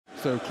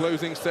So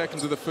closing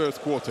seconds of the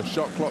first quarter,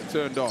 shot clock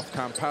turned off.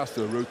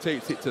 Campasso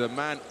rotates it to the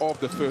man of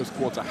the first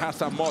quarter,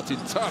 Hassan Martin.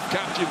 Tough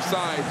catch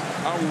inside,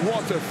 and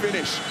what a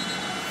finish.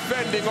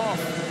 Fending off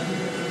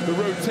the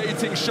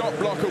rotating shot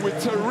blocker with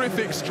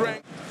terrific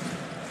strength.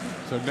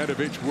 So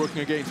Nedovic working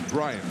against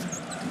Bryant.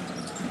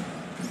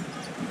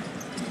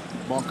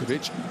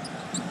 Markovic.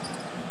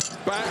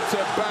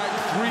 Back-to-back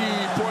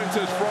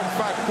three-pointers from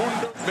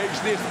Facundo. Makes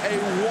this a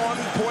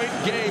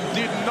one-point game.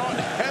 Did not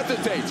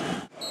hesitate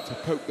to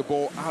poke the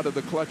ball out of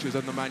the clutches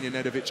of Nemanja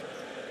Nedovic,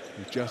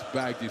 who just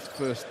bagged his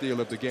first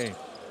steal of the game.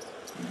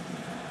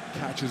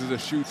 Catches as a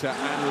shooter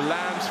and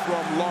lands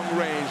from long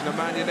range.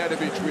 Nemanja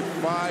Nedovic with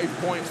 5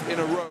 points in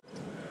a row.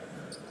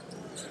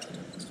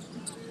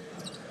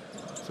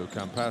 So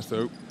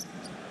Campasso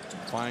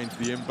finds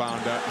the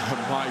inbounder.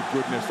 My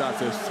goodness,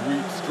 that's a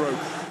sweet stroke.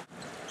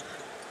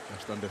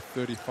 Just under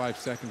 35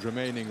 seconds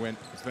remaining when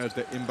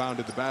Zvezda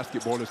inbounded the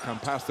basketball as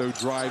Campasso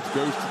drives,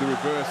 goes to the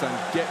reverse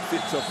and gets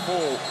it to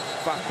fall.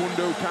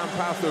 Facundo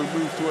Campasso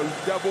moves to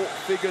a double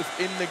figures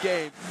in the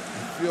game.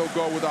 A field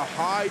goal with a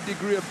high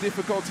degree of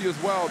difficulty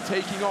as well,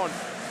 taking on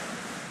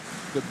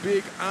the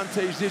big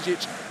Ante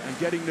Zizic and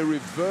getting the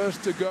reverse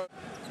to go.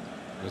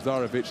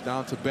 Lazarevic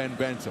down to Ben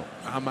Bentel.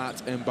 Amat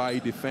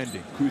Mbaye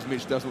defending.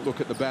 Kuzmic doesn't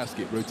look at the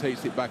basket.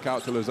 Rotates it back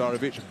out to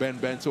Lazarevic. Ben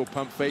Bentel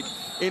pump fake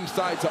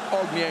inside to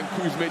Ognjen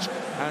Kuzmic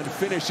and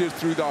finishes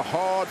through the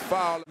hard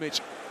foul.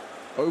 Mitch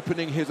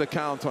opening his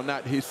account on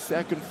that, his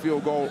second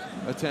field goal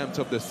attempt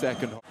of the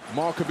second.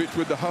 Markovic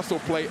with the hustle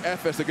play.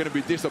 EFES are going to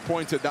be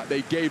disappointed that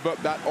they gave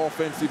up that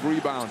offensive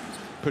rebound.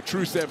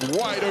 Petrusev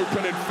wide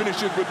open and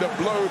finishes with the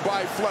blow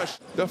by Flush.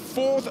 The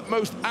fourth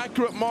most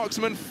accurate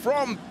marksman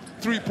from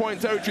three-point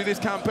territory this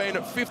campaign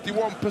at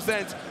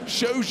 51%.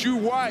 Shows you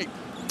why,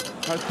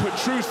 as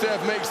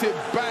Petrusev makes it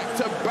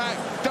back-to-back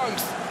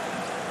dunks.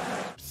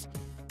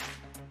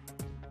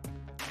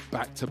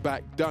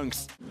 Back-to-back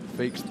dunks.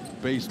 Fakes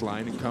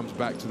baseline and comes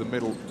back to the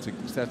middle to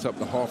set up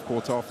the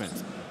half-court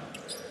offense.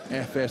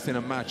 EFES in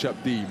a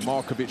matchup D.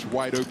 Markovic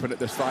wide open at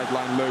the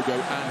sideline logo,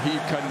 and he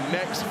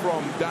connects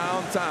from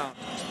downtown.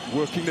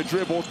 Working the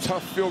dribble,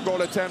 tough field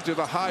goal attempt with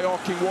a high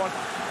arcing one.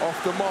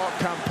 Off the mark,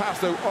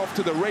 Campasso off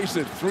to the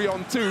races.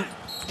 3-on-2,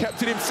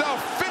 kept it himself,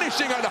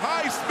 finishing at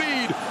high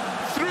speed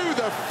through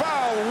the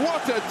foul.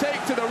 What a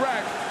take to the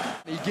rack.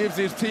 He gives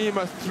his team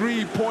a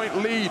 3-point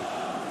lead.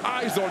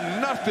 Eyes on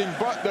nothing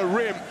but the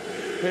rim.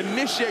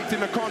 Initiating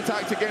the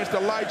contact against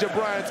Elijah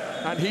Bryant,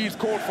 and he's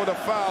called for the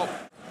foul.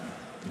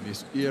 In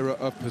this era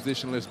of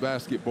positionless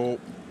basketball,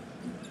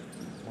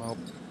 well,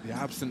 the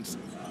absence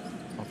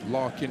of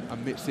Larkin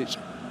and Mitsic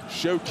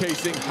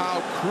showcasing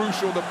how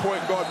crucial the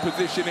point guard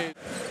position is.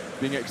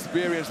 Being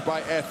experienced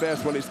by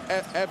EFES, well, it's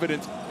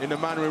evident in the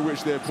manner in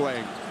which they're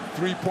playing.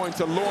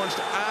 Three-pointer launched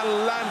and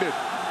landed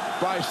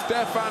by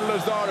Stefan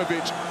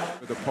Lazarevic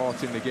with a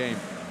part in the game.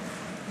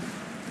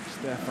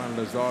 Stefan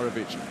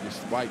Lazarevic,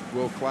 despite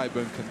Will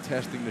Clyburn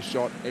contesting the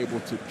shot,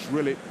 able to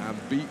drill it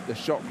and beat the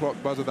shot clock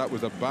buzzer that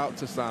was about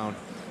to sound.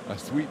 A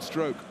sweet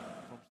stroke.